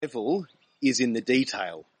Devil is in the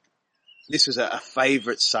detail. This is a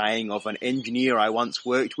favourite saying of an engineer I once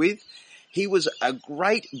worked with. He was a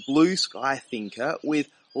great blue sky thinker with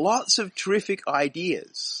lots of terrific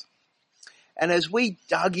ideas. And as we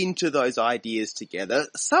dug into those ideas together,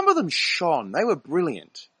 some of them shone. They were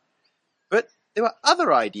brilliant. But there were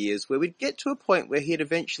other ideas where we'd get to a point where he'd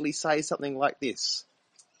eventually say something like this.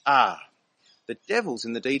 The devil's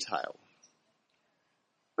in the detail.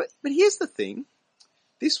 But here's the thing.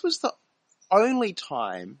 This was the only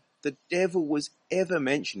time the devil was ever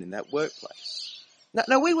mentioned in that workplace.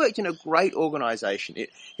 Now we worked in a great organisation.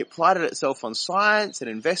 It prided itself on science and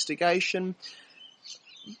investigation.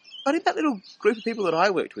 But in that little group of people that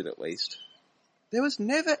I worked with, at least, there was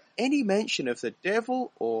never any mention of the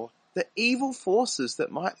devil or the evil forces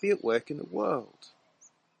that might be at work in the world.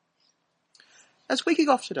 As we kick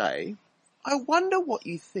off today, I wonder what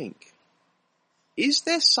you think. Is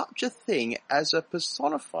there such a thing as a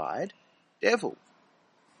personified devil?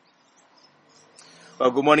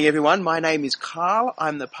 Well, good morning everyone. My name is Carl.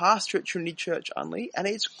 I'm the pastor at Trinity Church Unley, and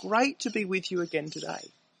it's great to be with you again today.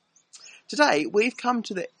 Today, we've come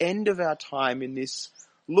to the end of our time in this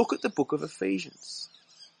look at the book of Ephesians.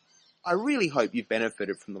 I really hope you've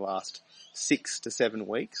benefited from the last 6 to 7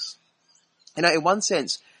 weeks. In one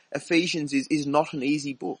sense, Ephesians is not an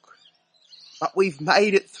easy book. But we've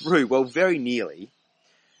made it through, well, very nearly.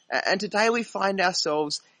 And today we find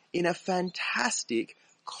ourselves in a fantastic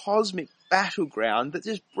cosmic battleground that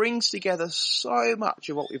just brings together so much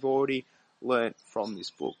of what we've already learnt from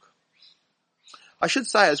this book. I should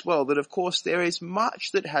say as well that, of course, there is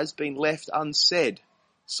much that has been left unsaid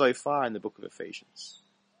so far in the book of Ephesians.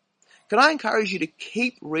 Can I encourage you to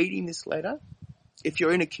keep reading this letter? If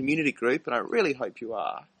you're in a community group, and I really hope you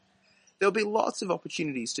are, there'll be lots of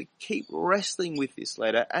opportunities to keep wrestling with this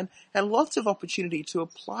letter and lots of opportunity to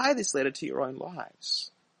apply this letter to your own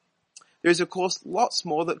lives. There is, of course, lots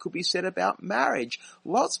more that could be said about marriage,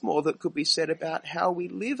 lots more that could be said about how we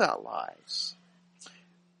live our lives.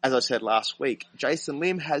 As I said last week, Jason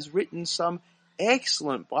Lim has written some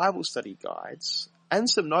excellent Bible study guides and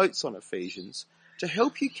some notes on Ephesians to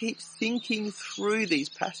help you keep thinking through these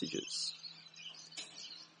passages.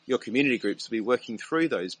 Your community groups will be working through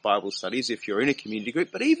those Bible studies if you're in a community group,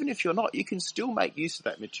 but even if you're not, you can still make use of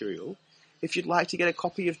that material. If you'd like to get a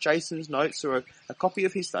copy of Jason's notes or a copy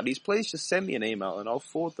of his studies, please just send me an email and I'll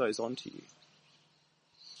forward those on to you.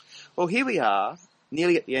 Well, here we are,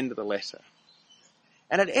 nearly at the end of the letter.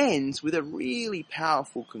 And it ends with a really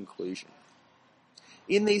powerful conclusion.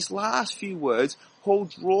 In these last few words, Paul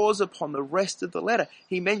draws upon the rest of the letter.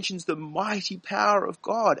 He mentions the mighty power of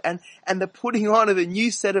God and the putting on of a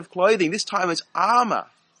new set of clothing, this time as armour.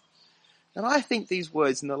 And I think these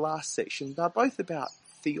words in the last section are both about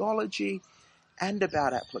theology and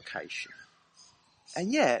about application.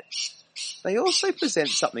 And yet, they also present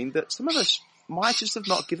something that some of us might just have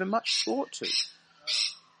not given much thought to.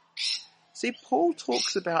 See, Paul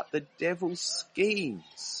talks about the devil's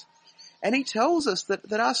schemes. And he tells us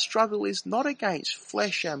that our struggle is not against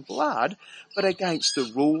flesh and blood, but against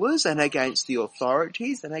the rulers and against the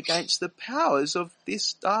authorities and against the powers of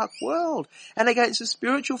this dark world and against the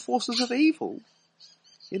spiritual forces of evil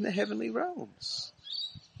in the heavenly realms.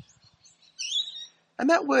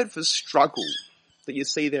 And that word for struggle that you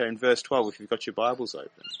see there in verse 12, if you've got your Bibles open,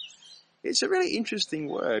 it's a really interesting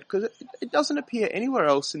word because it doesn't appear anywhere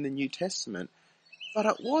else in the New Testament, but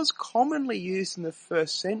it was commonly used in the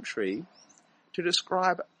first century to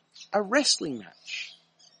describe a wrestling match.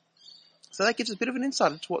 So that gives us a bit of an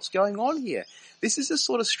insight into what's going on here. This is a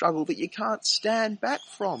sort of struggle that you can't stand back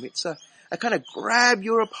from. It's a kind of grab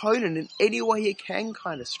your opponent in any way you can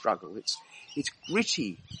kind of struggle. It's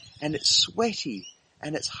gritty and it's sweaty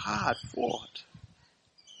and it's hard fought.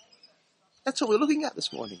 That's what we're looking at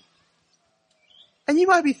this morning. And you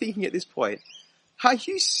might be thinking at this point, are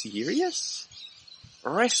you serious?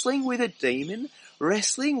 Wrestling with a demon?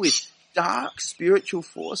 Wrestling with dark spiritual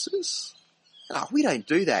forces? Oh, we don't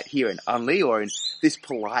do that here in Unley or in this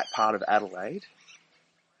polite part of Adelaide.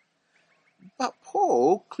 But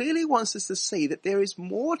Paul clearly wants us to see that there is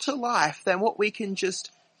more to life than what we can just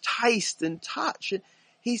taste and touch.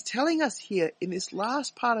 He's telling us here in this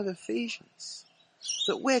last part of Ephesians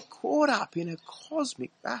that we're caught up in a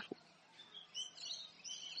cosmic battle.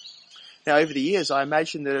 Now, over the years, I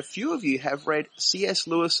imagine that a few of you have read C.S.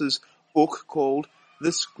 Lewis's book called The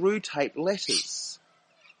Screwtape Letters.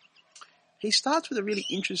 He starts with a really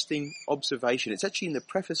interesting observation. It's actually in the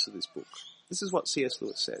preface of this book. This is what C.S.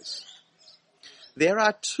 Lewis says. There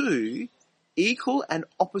are two equal and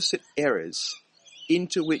opposite errors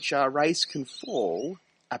into which our race can fall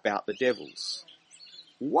about the devils.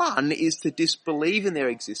 One is to disbelieve in their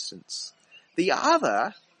existence. The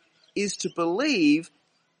other is to believe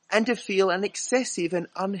and to feel an excessive and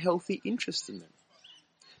unhealthy interest in them.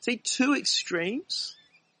 See, two extremes.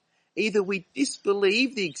 Either we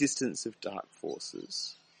disbelieve the existence of dark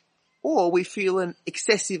forces, or we feel an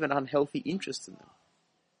excessive and unhealthy interest in them.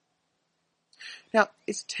 Now,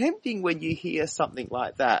 it's tempting when you hear something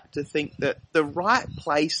like that to think that the right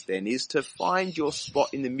place then is to find your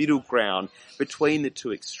spot in the middle ground between the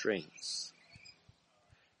two extremes.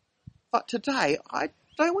 But today, I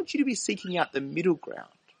don't want you to be seeking out the middle ground.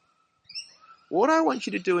 What I want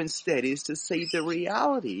you to do instead is to see the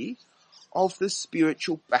reality of the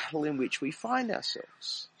spiritual battle in which we find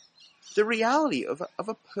ourselves. The reality of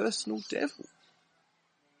a personal devil.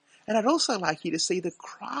 And I'd also like you to see the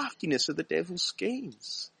craftiness of the devil's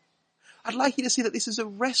schemes. I'd like you to see that this is a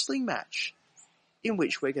wrestling match in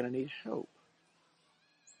which we're going to need help.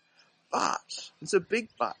 But, it's a big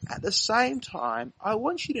but, at the same time, I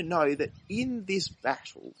want you to know that in this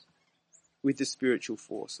battle with the spiritual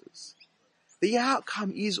forces, the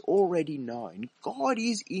outcome is already known. God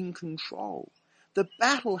is in control. The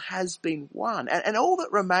battle has been won. And all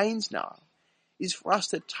that remains now is for us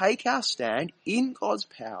to take our stand in God's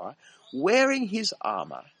power, wearing his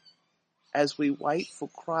armour, as we wait for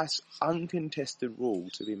Christ's uncontested rule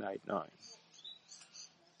to be made known.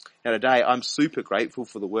 Now today, I'm super grateful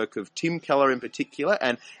for the work of Tim Keller in particular,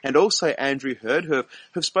 and also Andrew Hurd, who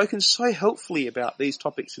have spoken so helpfully about these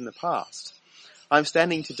topics in the past. I'm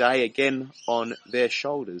standing today again on their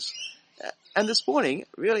shoulders. And this morning,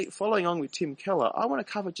 really following on with Tim Keller, I want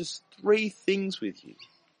to cover just 3 things with you.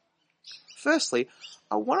 Firstly,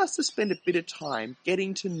 I want us to spend a bit of time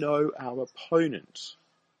getting to know our opponent.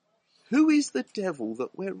 Who is the devil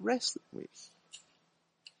that we're wrestling with?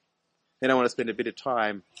 Then I want to spend a bit of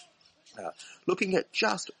time looking at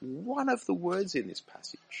just one of the words in this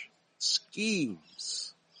passage,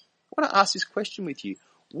 schemes. I want to ask this question with you.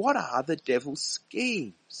 What are the devil's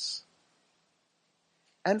schemes?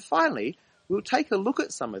 And finally, we'll take a look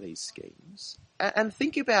at some of these schemes and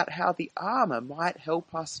think about how the armour might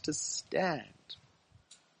help us to stand.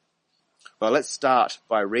 Well, let's start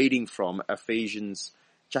by reading from Ephesians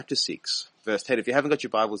chapter 6, verse 10. If you haven't got your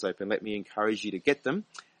Bibles open, let me encourage you to get them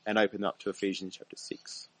and open up to Ephesians chapter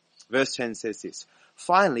 6. Verse 10 says this,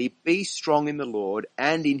 "Finally, be strong in the Lord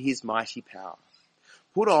and in his mighty power.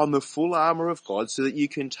 Put on the full armour of God so that you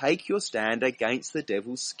can take your stand against the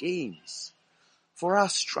devil's schemes. For our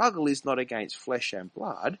struggle is not against flesh and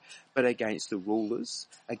blood, but against the rulers,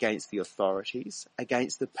 against the authorities,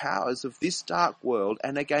 against the powers of this dark world,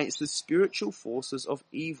 and against the spiritual forces of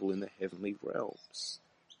evil in the heavenly realms."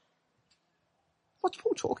 What's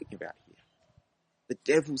Paul talking about here? The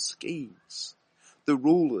devil's schemes, the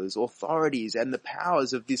rulers, authorities, and the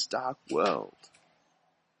powers of this dark world.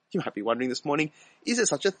 You might be wondering this morning, is there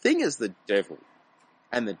such a thing as the devil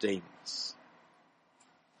and the demons?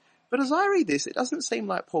 But as I read this, it doesn't seem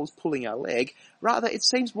like Paul's pulling our leg. Rather, it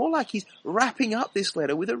seems more like he's wrapping up this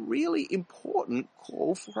letter with a really important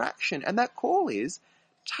call for action. And that call is,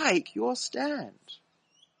 take your stand.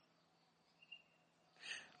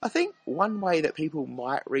 I think one way that people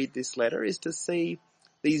might read this letter is to see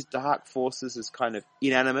these dark forces as kind of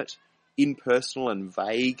inanimate, impersonal and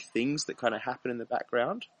vague things that kind of happen in the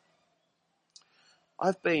background.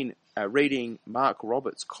 I've been reading Mark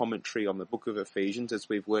Roberts' commentary on the book of Ephesians as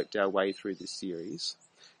we've worked our way through this series.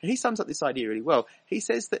 And he sums up this idea really well. He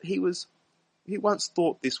says that he once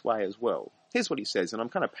thought this way as well. Here's what he says, and I'm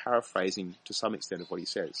kind of paraphrasing to some extent of what he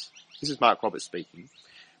says. This is Mark Roberts speaking.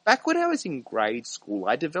 "Back when I was in grade school,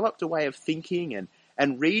 I developed a way of thinking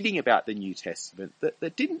and reading about the New Testament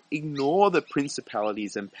that didn't ignore the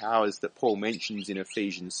principalities and powers that Paul mentions in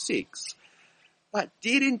Ephesians 6, but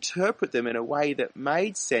did interpret them in a way that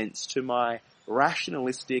made sense to my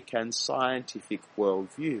rationalistic and scientific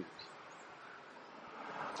worldview."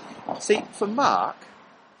 See, for Mark,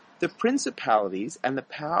 the principalities and the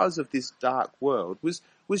powers of this dark world was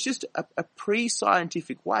just a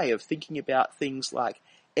pre-scientific way of thinking about things like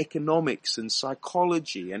economics and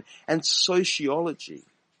psychology and sociology.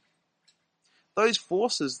 Those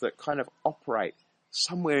forces that kind of operate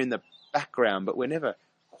somewhere in the background, but we're never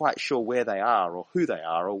quite sure where they are or who they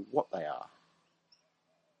are or what they are.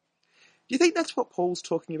 Do you think that's what Paul's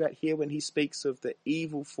talking about here when he speaks of the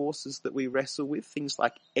evil forces that we wrestle with? Things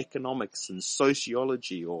like economics and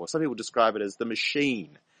sociology, or some people describe it as the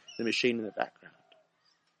machine in the background.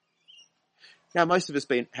 Now, most of us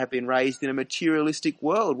have been raised in a materialistic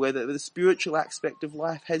world where the spiritual aspect of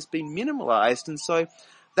life has been minimalized, and so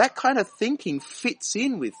that kind of thinking fits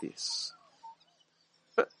in with this.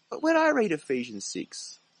 But when I read Ephesians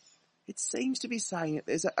 6, It seems to be saying that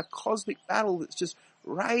there's a cosmic battle that's just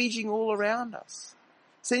raging all around us.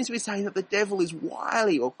 It seems to be saying that the devil is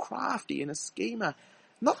wily or crafty and a schemer.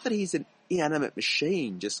 Not that he's an inanimate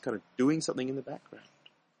machine just kind of doing something in the background.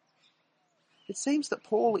 It seems that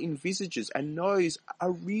Paul envisages and knows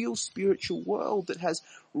a real spiritual world that has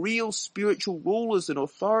real spiritual rulers and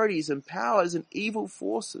authorities and powers and evil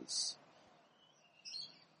forces.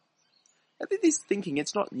 I think this thinking,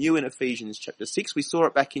 it's not new in Ephesians chapter 6. We saw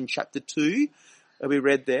it back in chapter 2. We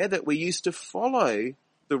read there that we used to follow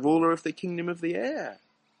the ruler of the kingdom of the air.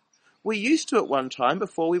 We used to at one time,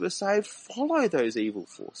 before we were saved, follow those evil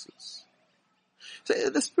forces. So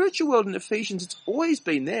the spiritual world in Ephesians, it's always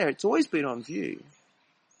been there. It's always been on view.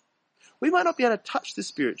 We might not be able to touch the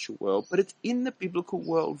spiritual world, but it's in the biblical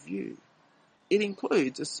worldview. It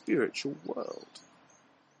includes a spiritual world.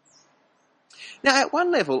 Now, at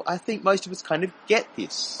one level, I think most of us kind of get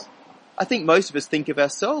this. I think most of us think of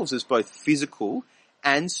ourselves as both physical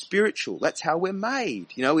and spiritual. That's how we're made.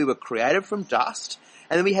 You know, we were created from dust,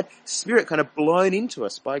 and then we had spirit kind of blown into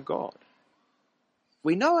us by God.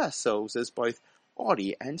 We know ourselves as both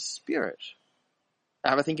body and spirit.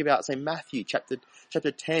 Have a think about, say, Matthew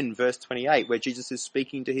chapter 10, verse 28, where Jesus is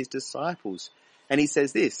speaking to his disciples. And he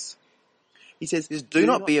says this. He says, "Do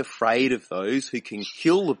not be afraid of those who can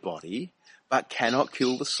kill the body, but cannot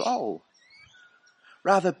kill the soul.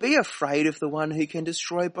 Rather, be afraid of the one who can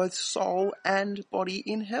destroy both soul and body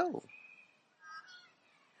in hell."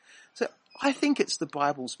 So I think it's the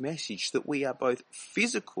Bible's message that we are both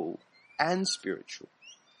physical and spiritual,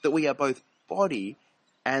 that we are both body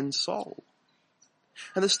and soul.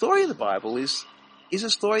 And the story of the Bible is a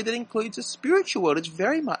story that includes a spiritual world. It's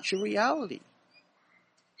very much a reality.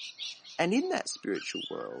 And in that spiritual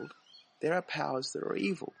world, there are powers that are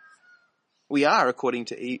evil. We are, according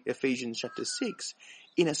to Ephesians chapter 6,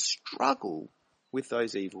 in a struggle with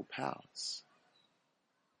those evil powers.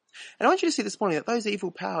 And I want you to see this morning that those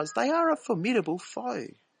evil powers, they are a formidable foe.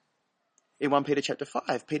 In 1 Peter chapter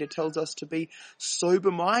 5, Peter tells us to be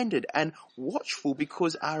sober-minded and watchful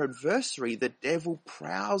because our adversary, the devil,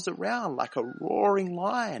 prowls around like a roaring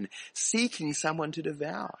lion, seeking someone to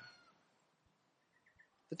devour.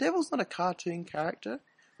 The devil's not a cartoon character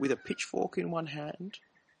with a pitchfork in one hand.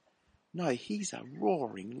 No, he's a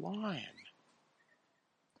roaring lion.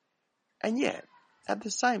 And yet, at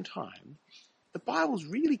the same time, the Bible's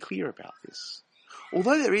really clear about this.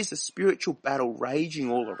 Although there is a spiritual battle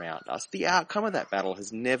raging all around us, the outcome of that battle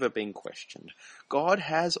has never been questioned. God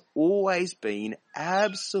has always been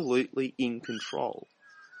absolutely in control.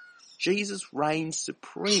 Jesus reigns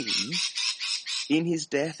supreme in his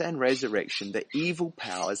death and resurrection. The evil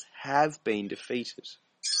powers have been defeated.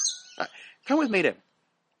 Come with me to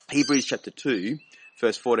Hebrews chapter 2,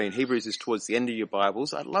 verse 14. Hebrews is towards the end of your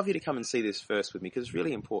Bibles. I'd love you to come and see this verse with me because it's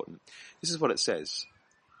really important. This is what it says.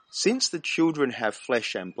 "Since the children have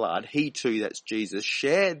flesh and blood, he too," that's Jesus,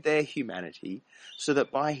 "shared their humanity so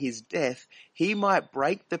that by his death he might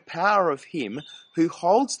break the power of him who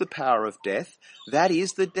holds the power of death, that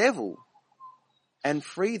is the devil, and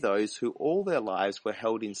free those who all their lives were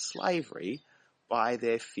held in slavery by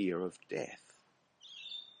their fear of death."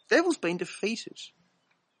 The devil's been defeated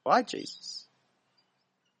by Jesus.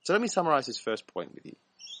 So let me summarize this first point with you.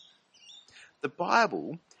 The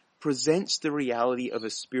Bible presents the reality of a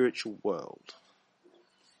spiritual world.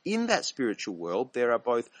 In that spiritual world, there are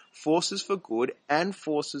both forces for good and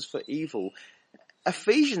forces for evil.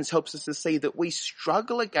 Ephesians helps us to see that we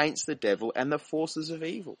struggle against the devil and the forces of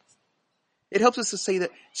evil. It helps us to see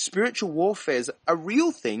that spiritual warfare is a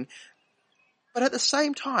real thing, but at the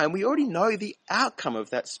same time, we already know the outcome of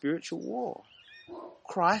that spiritual war.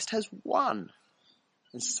 Christ has won,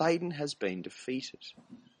 and Satan has been defeated.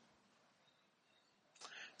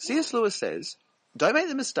 C.S. Lewis says, don't make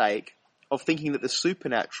the mistake of thinking that the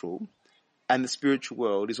supernatural and the spiritual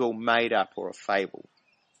world is all made up or a fable.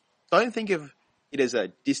 Don't think of it as a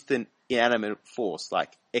distant, inanimate force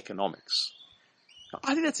like economics.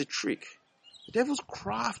 I think that's a trick. The devil's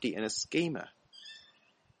crafty and a schemer.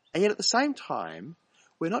 And yet at the same time,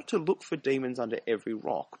 we're not to look for demons under every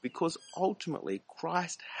rock because ultimately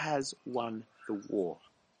Christ has won the war.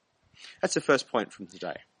 That's the first point from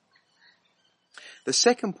today. The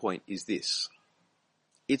second point is this.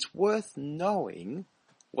 It's worth knowing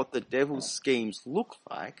what the devil's schemes look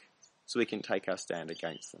like so we can take our stand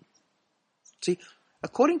against them. See,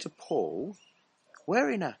 according to Paul,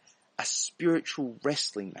 we're in a spiritual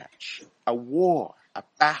wrestling match, a war, a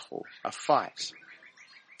battle, a fight.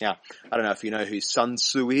 Now, I don't know if you know who Sun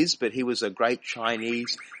Tzu is, but he was a great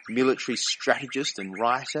Chinese military strategist and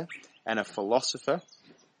writer and a philosopher.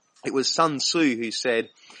 It was Sun Tzu who said,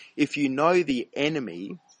 if you know the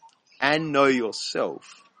enemy and know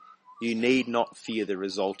yourself, you need not fear the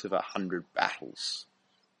result of 100 battles.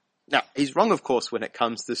 Now, he's wrong, of course, when it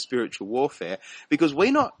comes to spiritual warfare, because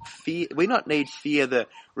we not need fear the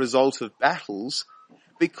result of battles,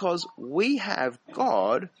 because we have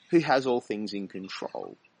God who has all things in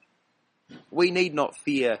control. We need not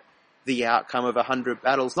fear the outcome of 100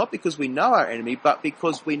 battles, not because we know our enemy, but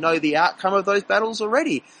because we know the outcome of those battles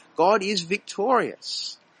already. God is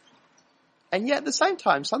victorious. And yet at the same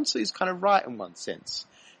time, Sun Tzu is kind of right in one sense.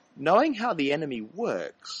 Knowing how the enemy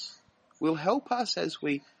works will help us as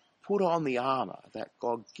we put on the armour that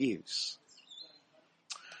God gives.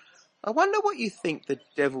 I wonder what you think the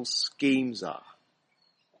devil's schemes are.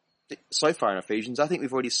 So far in Ephesians, I think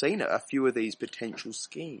we've already seen a few of these potential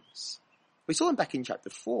schemes. We saw them back in chapter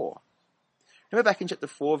 4. Remember back in chapter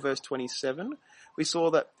 4, verse 27? We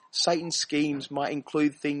saw that Satan's schemes might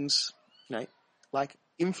include things, like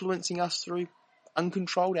influencing us through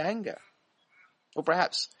uncontrolled anger. Or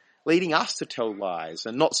perhaps leading us to tell lies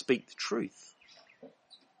and not speak the truth.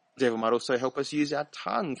 The devil might also help us use our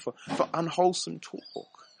tongue for unwholesome talk.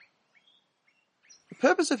 The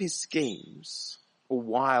purpose of his schemes, or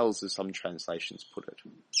wiles as some translations put it,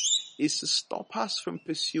 is to stop us from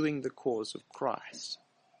pursuing the cause of Christ.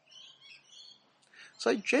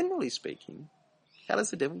 So generally speaking, how does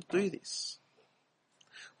the devil do this?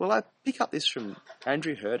 Well, I pick up this from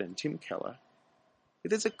Andrew Hurd and Tim Keller.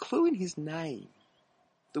 There's a clue in his name.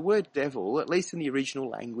 The word devil, at least in the original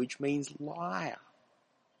language, means liar.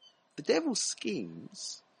 The devil's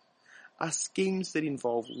schemes are schemes that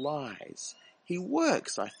involve lies. He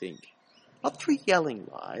works, I think, not through yelling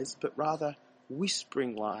lies, but rather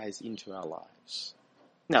whispering lies into our lives.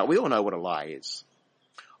 Now, we all know what a lie is.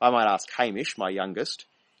 I might ask Hamish, my youngest,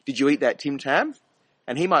 did you eat that Tim Tam?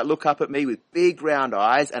 And he might look up at me with big round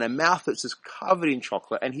eyes and a mouth that's just covered in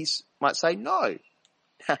chocolate, and he might say no.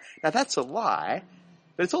 Now that's a lie,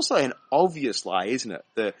 but it's also an obvious lie, isn't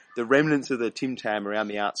it? The remnants of the Tim Tam around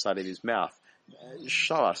the outside of his mouth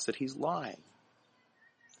show us that he's lying.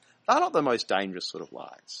 They're not the most dangerous sort of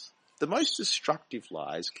lies. The most destructive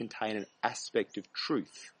lies contain an aspect of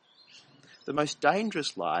truth. The most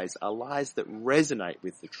dangerous lies are lies that resonate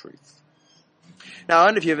with the truth. Now, I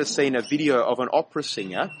wonder if you've ever seen a video of an opera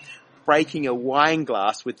singer breaking a wine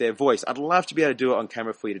glass with their voice. I'd love to be able to do it on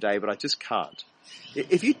camera for you today, but I just can't.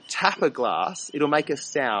 If you tap a glass, it'll make a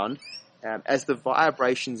sound as the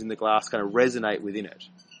vibrations in the glass kind of resonate within it.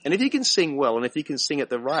 And if you can sing well, and if you can sing at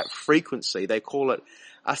the right frequency, they call it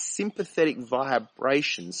a sympathetic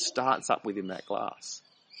vibration starts up within that glass.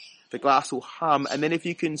 The glass will hum, and then if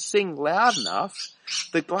you can sing loud enough,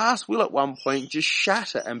 the glass will at one point just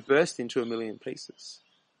shatter and burst into a million pieces.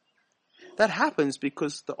 That happens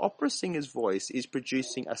because the opera singer's voice is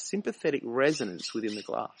producing a sympathetic resonance within the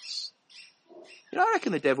glass. I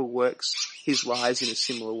reckon the devil works his lies in a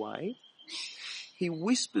similar way. He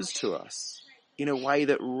whispers to us in a way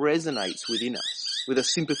that resonates within us, with a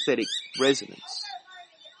sympathetic resonance.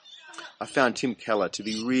 I found Tim Keller to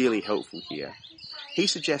be really helpful here. He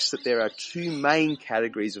suggests that there are two main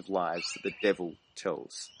categories of lies that the devil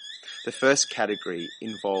tells. The first category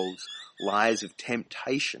involves lies of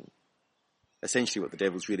temptation. Essentially what the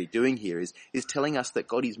devil's really doing here is telling us that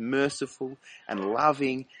God is merciful and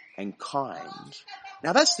loving and kind.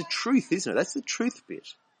 Now that's the truth, isn't it? That's the truth bit.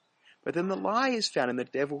 But then the lie is found in the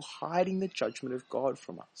devil hiding the judgment of God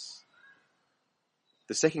from us.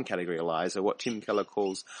 The second category of lies are what Tim Keller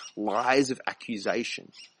calls lies of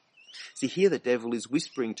accusation. See, here the devil is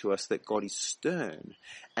whispering to us that God is stern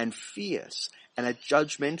and fierce and a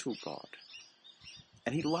judgmental God.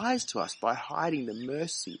 And he lies to us by hiding the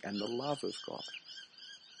mercy and the love of God.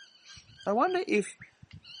 I wonder if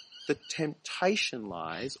the temptation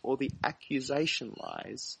lies or the accusation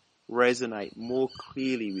lies resonate more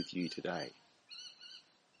clearly with you today.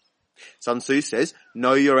 Sun Tzu says,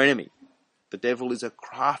 know your enemy. The devil is a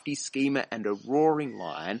crafty schemer and a roaring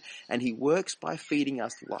lion, and he works by feeding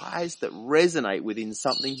us lies that resonate within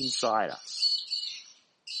something inside us.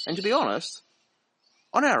 And to be honest,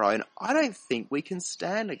 on our own, I don't think we can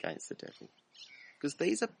stand against the devil, because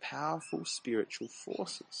these are powerful spiritual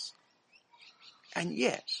forces. And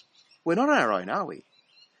yet, we're not on our own, are we?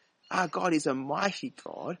 Our God is a mighty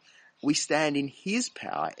God. We stand in his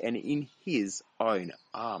power and in his own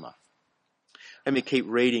armour. Let me keep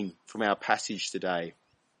reading from our passage today.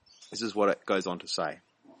 This is what it goes on to say.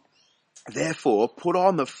 Therefore, put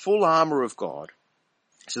on the full armour of God,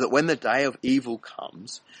 so that when the day of evil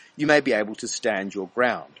comes, you may be able to stand your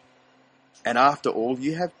ground. And after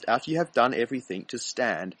you have done everything to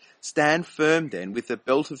stand firm then with the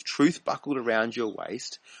belt of truth buckled around your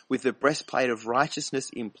waist, with the breastplate of righteousness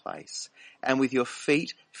in place, and with your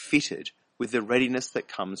feet fitted with the readiness that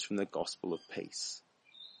comes from the gospel of peace.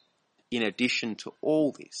 In addition to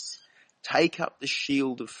all this, take up the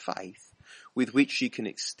shield of faith with which you can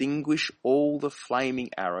extinguish all the flaming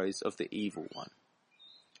arrows of the evil one.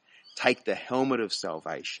 Take the helmet of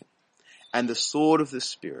salvation and the sword of the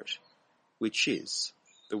Spirit, which is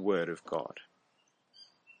the word of God.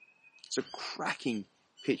 It's a cracking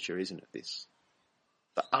picture, isn't it, this?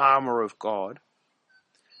 The armour of God.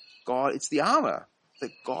 It's the armour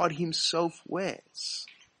that God himself wears.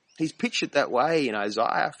 He's pictured that way in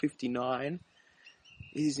Isaiah 59.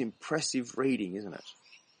 It is impressive reading, isn't it?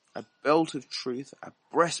 A belt of truth, a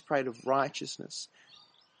breastplate of righteousness,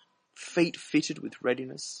 feet fitted with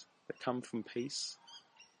readiness that come from peace,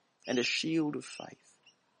 and a shield of faith,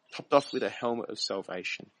 topped off with a helmet of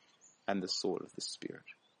salvation and the sword of the Spirit.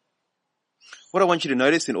 What I want you to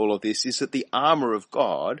notice in all of this is that the armour of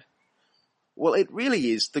God, well, it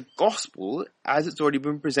really is the gospel as it's already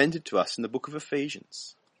been presented to us in the book of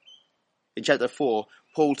Ephesians. In chapter 4,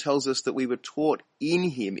 Paul tells us that we were taught in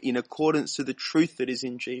him in accordance to the truth that is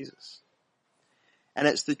in Jesus. And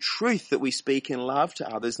it's the truth that we speak in love to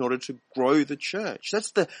others in order to grow the church.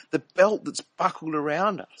 That's the belt that's buckled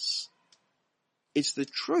around us. It's the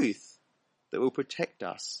truth that will protect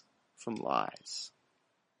us from lies.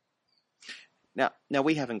 Now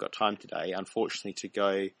we haven't got time today, unfortunately, to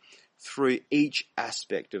go through each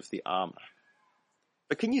aspect of the armour.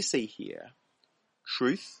 But can you see here?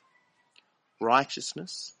 Truth,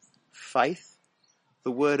 righteousness, faith,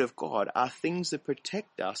 the word of God are things that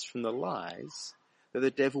protect us from the lies that the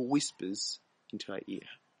devil whispers into our ear.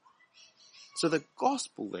 So the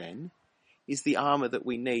gospel then is the armour that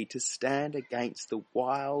we need to stand against the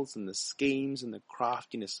wiles and the schemes and the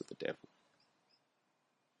craftiness of the devil.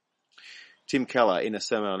 Tim Keller, in a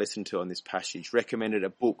sermon I listened to on this passage, recommended a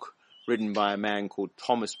book written by a man called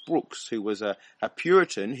Thomas Brooks, who was a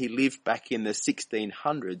Puritan. He lived back in the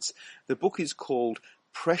 1600s. The book is called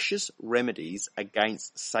Precious Remedies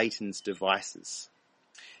Against Satan's Devices.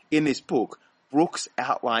 In this book, Brooks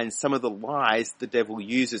outlines some of the lies the devil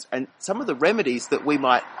uses and some of the remedies that we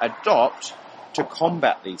might adopt to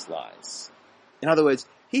combat these lies. In other words,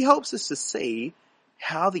 he helps us to see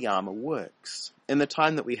how the armour works. In the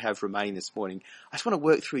time that we have remaining this morning, I just want to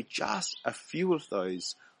work through just a few of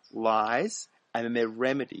those lies and their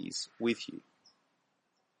remedies with you.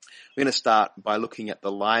 We're going to start by looking at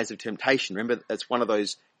the lies of temptation. Remember, that's one of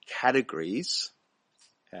those categories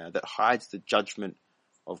that hides the judgment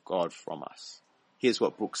of God from us. Here's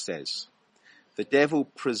what Brooks says. The devil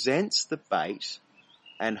presents the bait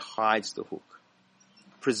and hides the hook.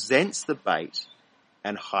 Presents the bait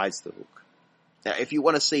and hides the hook. Now, if you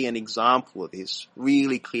want to see an example of this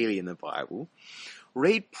really clearly in the Bible,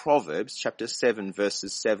 read Proverbs chapter 7,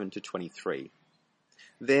 verses 7 to 23.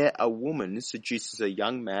 There a woman seduces a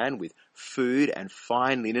young man with food and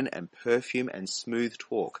fine linen and perfume and smooth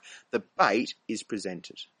talk. The bait is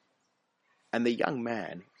presented. And the young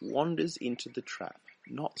man wanders into the trap,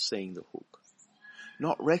 not seeing the hook,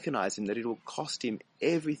 not recognizing that it will cost him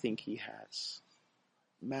everything he has.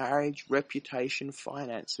 Marriage, reputation,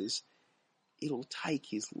 finances. It'll take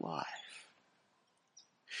his life.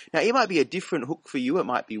 Now, it might be a different hook for you. It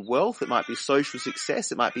might be wealth. It might be social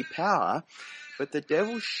success. It might be power. But the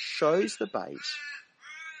devil shows the bait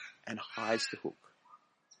and hides the hook.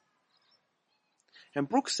 And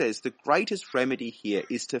Brooks says the greatest remedy here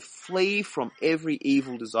is to flee from every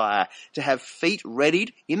evil desire, to have feet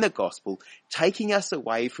readied in the gospel, taking us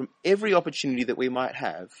away from every opportunity that we might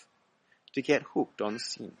have to get hooked on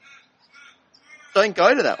sin. Don't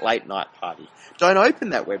go to that late night party. Don't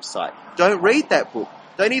open that website. Don't read that book.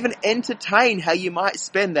 Don't even entertain how you might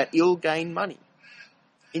spend that ill-gained money.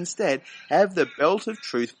 Instead, have the belt of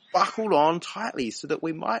truth buckled on tightly so that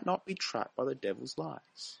we might not be trapped by the devil's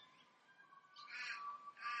lies.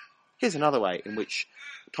 Here's another way in which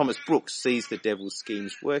Thomas Brooks sees the devil's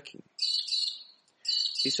schemes working.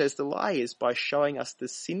 He says the lie is by showing us the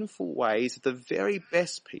sinful ways of the very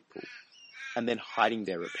best people and then hiding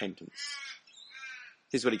their repentance.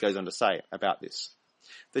 Here's what he goes on to say about this.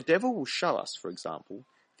 The devil will show us, for example,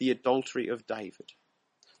 the adultery of David,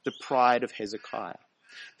 the pride of Hezekiah,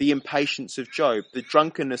 the impatience of Job, the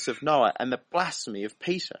drunkenness of Noah, and the blasphemy of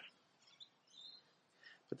Peter.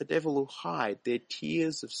 But the devil will hide their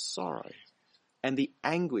tears of sorrow and the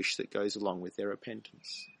anguish that goes along with their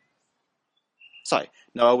repentance. So,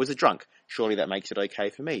 Noah was a drunk. Surely that makes it okay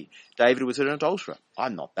for me. David was an adulterer.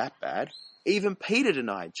 I'm not that bad. Even Peter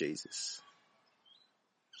denied Jesus.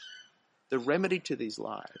 the remedy to these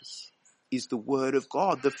lies is the word of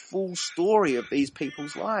God, the full story of these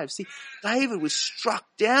people's lives. See, David was struck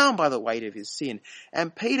down by the weight of his sin,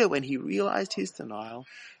 and Peter, when he realized his denial,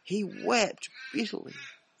 he wept bitterly.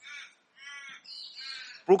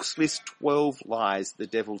 Brooks lists 12 lies the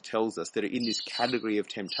devil tells us that are in this category of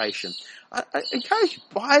temptation. I encourage you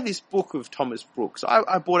to buy this book of Thomas Brooks.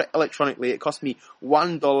 I bought it electronically. It cost me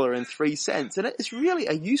 $1.03, and it's really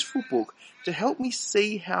a useful book to help me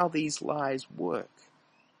see how these lies work.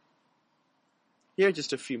 Here are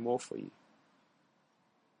just a few more for you.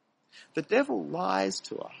 The devil lies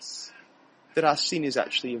to us that our sin is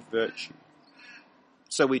actually a virtue.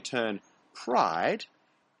 So we turn pride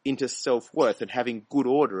into self-worth and having good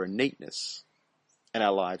order and neatness and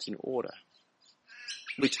our lives in order.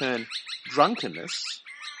 We turn drunkenness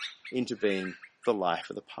into being the life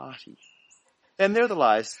of the party. And there are the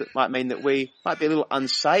lies that might mean that we might be a little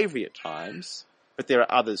unsavoury at times, but there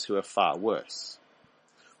are others who are far worse.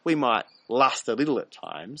 We might lust a little at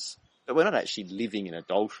times, but we're not actually living in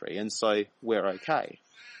adultery, and so we're okay.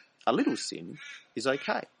 A little sin is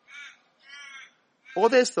okay. Or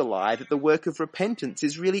there's the lie that the work of repentance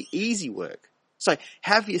is really easy work. So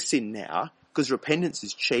have your sin now, because repentance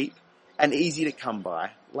is cheap and easy to come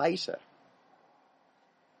by later.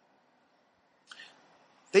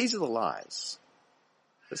 These are the lies,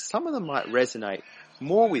 but some of them might resonate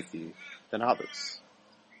more with you than others.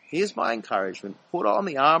 Here's my encouragement: put on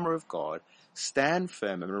the armour of God, stand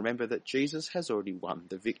firm, and remember that Jesus has already won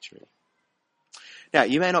the victory. Now,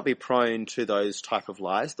 you may not be prone to those type of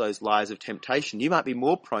lies, those lies of temptation. You might be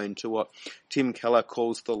more prone to what Tim Keller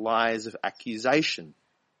calls the lies of accusation.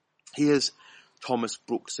 Here's Thomas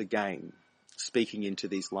Brooks again, speaking into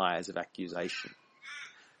these lies of accusation.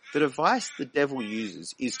 The device the devil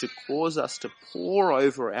uses is to cause us to pore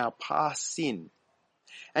over our past sin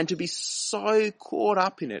and to be so caught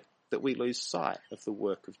up in it that we lose sight of the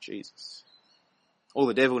work of Jesus. All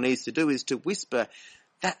the devil needs to do is to whisper,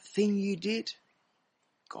 "That thing you did,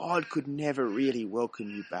 God could never really welcome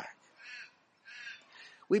you back."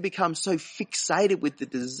 We become so fixated with the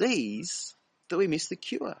disease that we miss the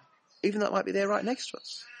cure, even though it might be there right next to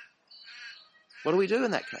us. What do we do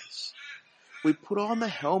in that case? We put on the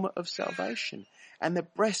helmet of salvation and the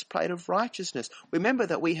breastplate of righteousness. Remember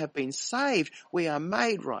that we have been saved. We are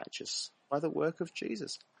made righteous by the work of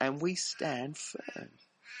Jesus, and we stand firm.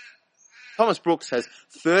 Thomas Brooks has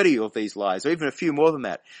 30 of these lies, or even a few more than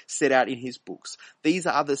that, set out in his books. These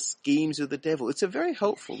are the schemes of the devil. It's a very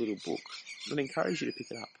helpful little book. I would encourage you to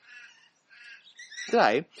pick it up.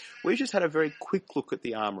 Today, we've just had a very quick look at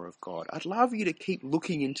the armour of God. I'd love you to keep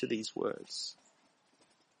looking into these words.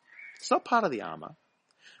 It's not part of the armour,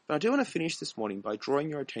 but I do want to finish this morning by drawing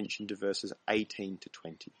your attention to verses 18 to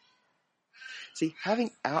 20. See, having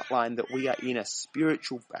outlined that we are in a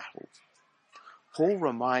spiritual battle, Paul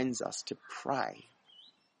reminds us to pray.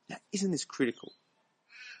 Now, isn't this critical?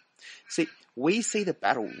 See, we see the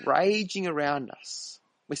battle raging around us.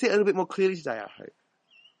 We see it a little bit more clearly today, I hope.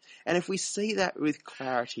 And if we see that with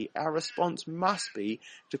clarity, our response must be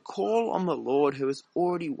to call on the Lord who has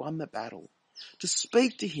already won the battle, to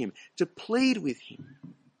speak to him, to plead with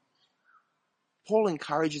him. Paul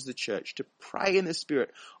encourages the church to pray in the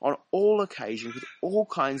Spirit on all occasions with all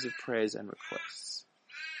kinds of prayers and requests.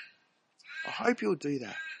 I hope you'll do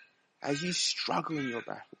that as you struggle in your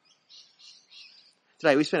battle.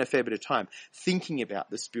 Today we spent a fair bit of time thinking about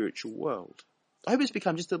the spiritual world. I hope it's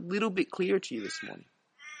become just a little bit clearer to you this morning.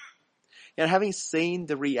 And having seen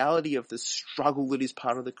the reality of the struggle that is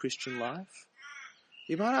part of the Christian life,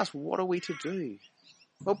 you might ask, what are we to do?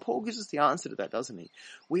 Well, Paul gives us the answer to that, doesn't he?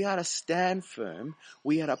 We are to stand firm,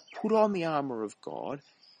 we are to put on the armour of God,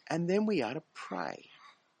 and then we are to pray.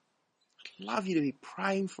 I'd love you to be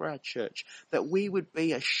praying for our church, that we would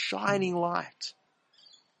be a shining light.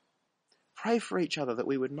 Pray for each other that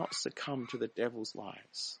we would not succumb to the devil's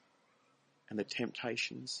lies and the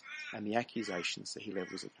temptations and the accusations that he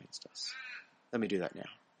levels against us. Let me do that now.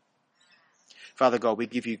 Father God, we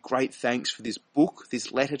give you great thanks for this book,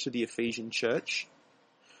 this letter to the Ephesian church.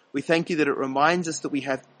 We thank you that it reminds us that we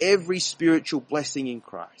have every spiritual blessing in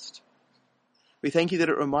Christ. We thank you that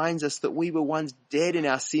it reminds us that we were once dead in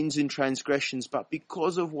our sins and transgressions, but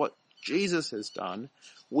because of what Jesus has done,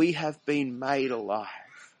 we have been made alive.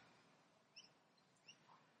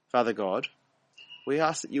 Father God, we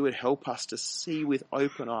ask that you would help us to see with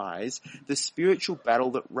open eyes the spiritual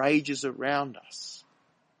battle that rages around us.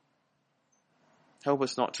 Help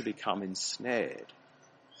us not to become ensnared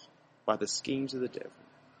by the schemes of the devil,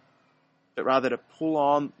 but rather to pull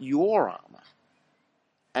on your armour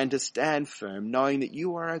and to stand firm, knowing that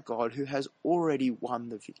you are a God who has already won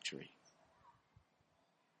the victory.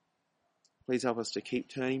 Please help us to keep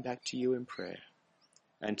turning back to you in prayer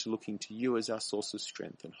and to looking to you as our source of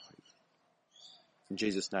strength and hope. In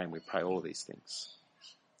Jesus' name we pray all of these things.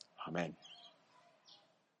 Amen.